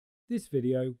This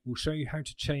video will show you how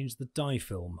to change the die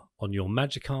film on your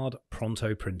Magicard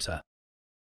Pronto printer.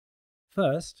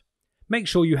 First, make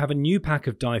sure you have a new pack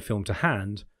of die film to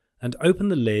hand and open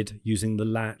the lid using the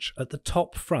latch at the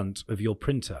top front of your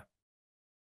printer.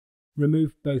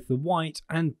 Remove both the white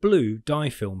and blue die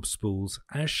film spools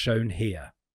as shown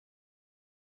here.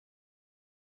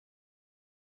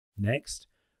 Next,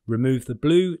 remove the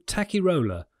blue tacky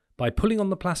roller by pulling on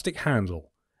the plastic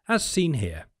handle, as seen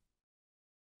here.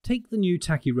 Take the new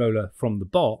tacky roller from the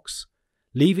box,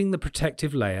 leaving the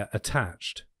protective layer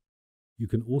attached. You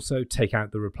can also take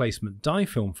out the replacement die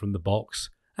film from the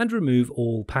box and remove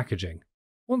all packaging.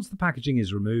 Once the packaging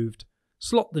is removed,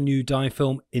 slot the new die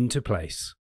film into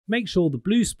place. Make sure the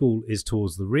blue spool is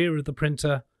towards the rear of the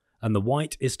printer and the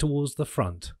white is towards the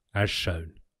front, as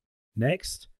shown.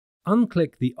 Next,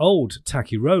 unclick the old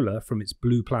tacky roller from its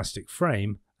blue plastic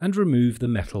frame and remove the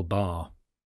metal bar.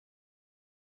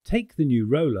 Take the new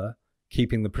roller,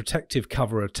 keeping the protective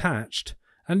cover attached,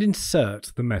 and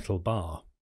insert the metal bar.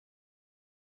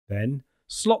 Then,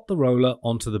 slot the roller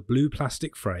onto the blue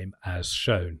plastic frame as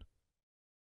shown.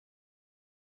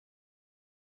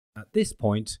 At this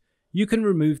point, you can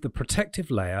remove the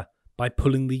protective layer by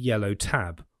pulling the yellow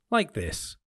tab, like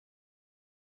this.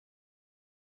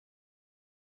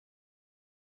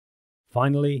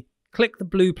 Finally, click the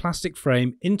blue plastic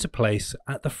frame into place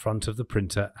at the front of the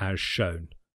printer as shown.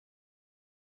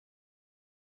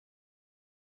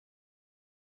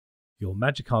 Your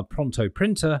Magicard Pronto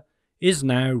printer is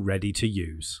now ready to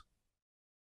use.